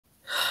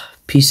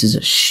pieces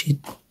of shit.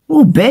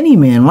 Oh, Benny,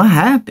 man, what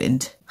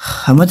happened?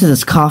 I went to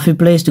this coffee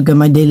place to get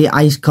my daily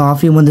iced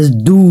coffee when this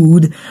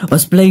dude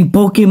was playing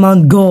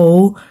Pokemon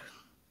Go,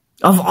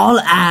 of all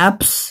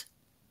apps,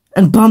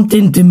 and bumped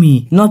into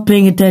me, not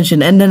paying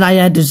attention, and then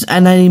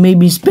he made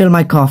me spill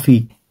my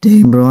coffee.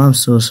 Damn, bro, I'm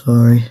so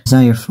sorry. It's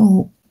not your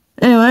fault.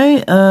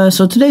 Anyway,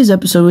 so today's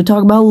episode, we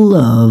talk about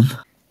love.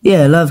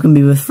 Yeah, love can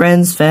be with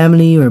friends,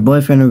 family, or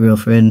boyfriend or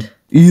girlfriend.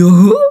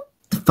 Yo?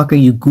 The fuck, are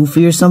you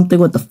goofy or something?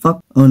 What the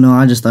fuck? Oh no,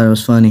 I just thought it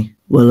was funny.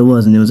 Well, it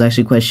wasn't. It was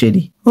actually quite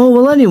shitty. Oh,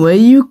 well, anyway,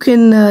 you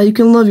can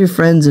love your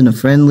friends in a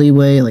friendly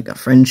way, like a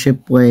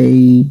friendship way.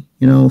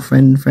 You know,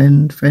 friend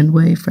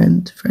way,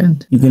 friend.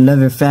 You can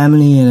love your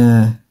family in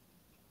a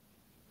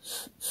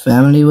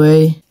family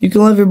way. You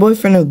can love your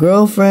boyfriend or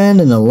girlfriend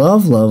in a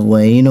love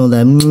way. You know,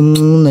 that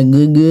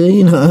good,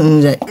 you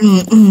know, that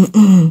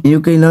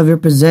You can love your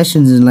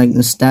possessions in, like,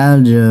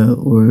 nostalgia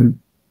or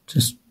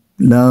just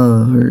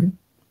love or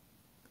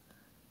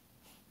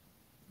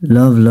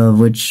love,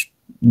 which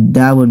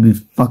that would be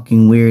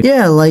fucking weird.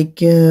 Yeah, like,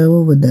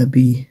 what would that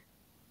be?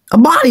 A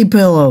body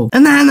pillow!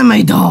 An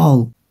anime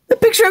doll! A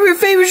picture of your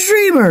favorite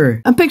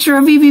streamer! A picture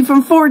of Eevee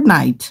from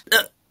Fortnite!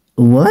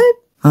 What?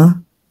 Huh?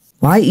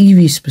 Why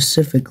Eevee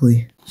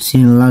specifically? I've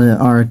seen a lot of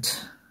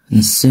art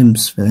and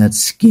simps for that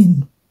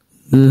skin.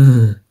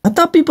 Ugh. I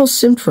thought people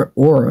simped for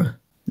aura.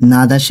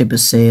 Nah, that ship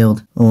has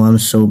sailed. Oh, I'm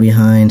so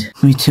behind.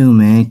 Me too,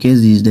 man.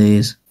 Kids these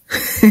days.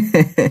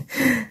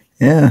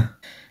 Yeah.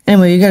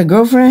 Anyway, you got a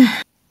girlfriend?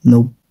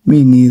 Nope.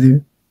 Me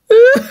neither.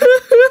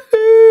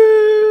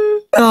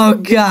 Oh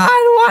God,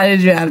 why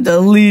did you have to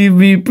leave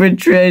me,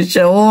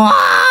 Patricia?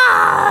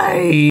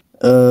 Why?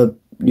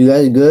 You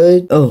guys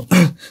good? Oh.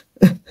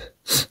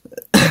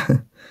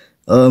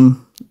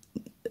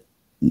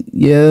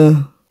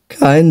 Yeah,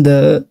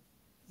 kinda.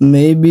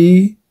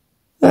 Maybe.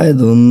 I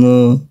don't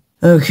know.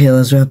 Okay,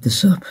 let's wrap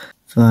this up.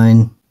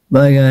 Fine.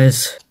 Bye,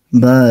 guys.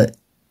 Bye.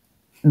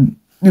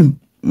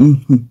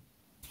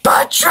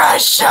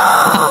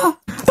 Patricia!